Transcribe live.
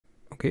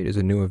Okay, there's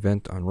a new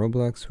event on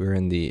Roblox. We're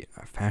in the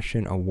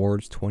Fashion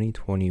Awards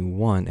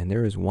 2021, and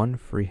there is one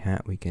free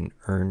hat we can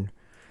earn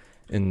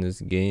in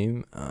this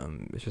game.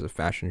 It's just a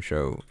fashion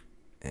show,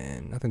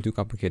 and nothing too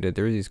complicated.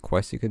 There are these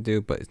quests you could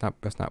do, but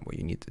that's not what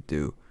you need to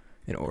do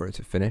in order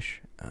to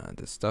finish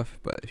this stuff.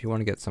 But if you want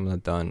to get some of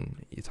that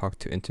done, you talk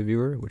to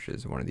Interviewer, which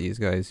is one of these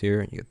guys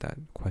here, and you get that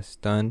quest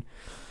done.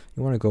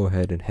 You want to go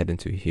ahead and head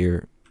into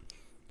here.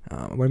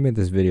 I would have made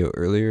this video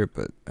earlier,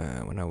 but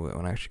when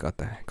I actually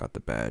got the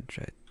badge,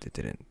 it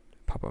didn't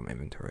pop up my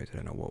inventory. I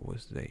didn't know what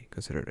was they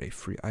considered a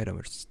free item.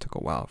 It just took a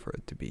while for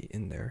it to be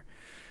in there.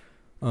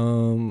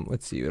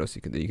 Let's see what else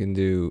you can do. You can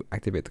do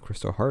activate the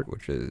crystal heart,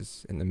 which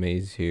is in the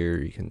maze here.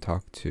 You can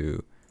talk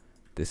to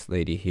this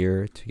lady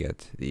here to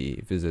get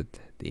the visit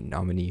the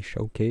nominee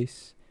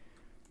showcase.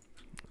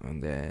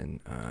 And then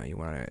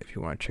if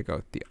you wanna check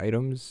out the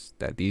items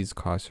that these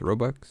cost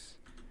Robux,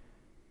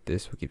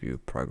 this will give you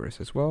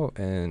progress as well.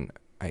 And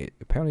I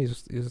apparently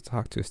used to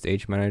talk to a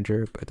stage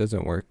manager, but it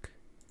doesn't work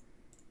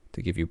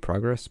to give you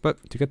progress.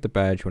 But to get the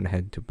badge, you want to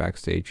head to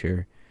backstage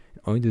here.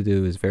 All you need to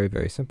do is very,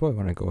 very simple. You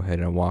want to go ahead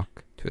and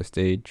walk to a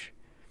stage.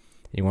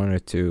 You want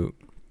it to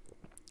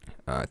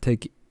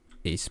take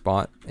a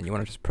spot, and you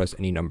want to just press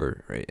any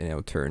number, right? And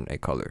it'll turn a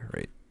color,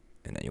 right?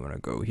 And then you want to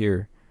go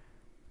here,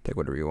 take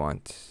whatever you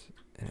want,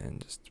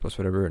 and just press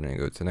whatever, and then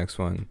go to the next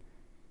one,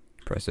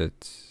 press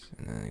it,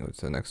 and then go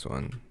to the next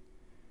one.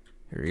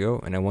 Here we go.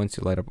 And then once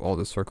you light up all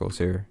the circles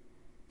here,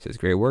 it says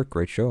great work,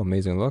 great show,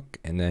 amazing look,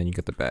 and then you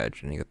get the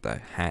badge, and you get the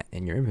hat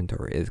in your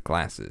inventory. It's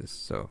glasses,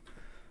 so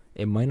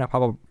it might not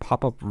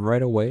pop up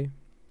right away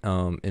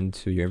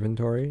into your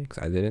inventory,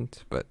 because I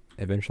didn't, but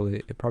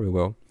eventually it probably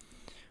will.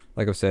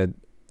 Like I've said,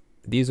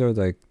 these are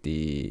like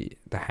the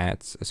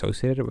hats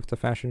associated with the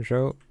fashion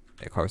show.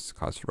 It costs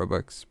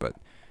Robux, but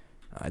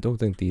I don't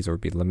think these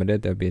would be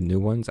limited. There'll be new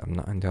ones. I'm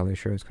not entirely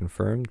sure it's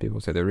confirmed. People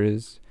say there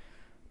is.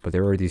 But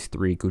there are these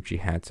 3 Gucci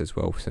hats as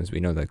well, since we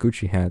know that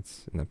Gucci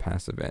hats in the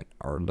past event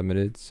are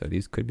limited. So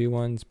these could be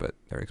ones, but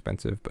they're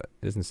expensive. But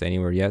it doesn't say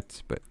anywhere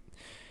yet. But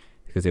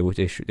because they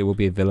will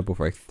be available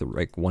for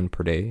like 1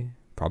 per day,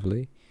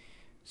 probably.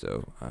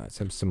 So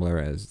some similar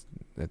as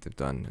that they've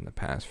done in the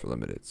past for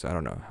limited. So I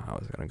don't know how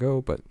it's gonna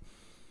go, but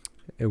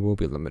it will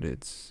be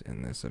limited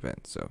in this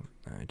event. So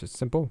just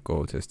simple: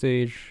 go to the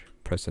stage,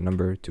 press a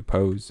number to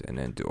pose, and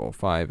then do all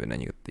 5, and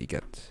then you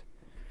get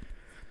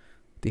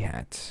the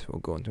hat. We'll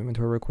go into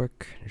inventory real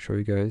quick and show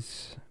you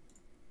guys.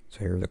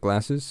 So here are the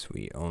glasses.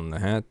 We own the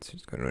hat.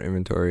 Just go to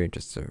inventory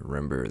just to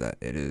remember that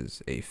it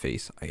is a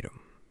face item.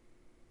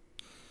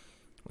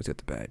 Let's get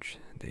the badge.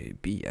 The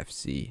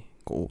BFC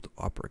gold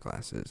opera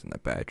glasses, and the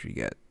badge you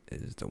get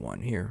is the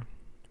one here.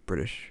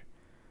 British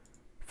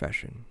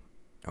Fashion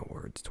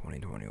Awards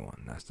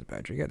 2021. That's the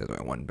badge you get. There's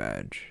only 1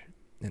 badge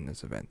in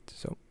this event.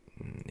 So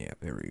yeah,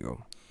 there we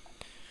go.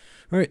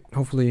 Alright,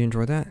 hopefully you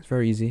enjoyed that. It's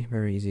very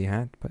easy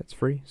hat, but it's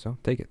free, so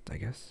take it, I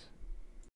guess.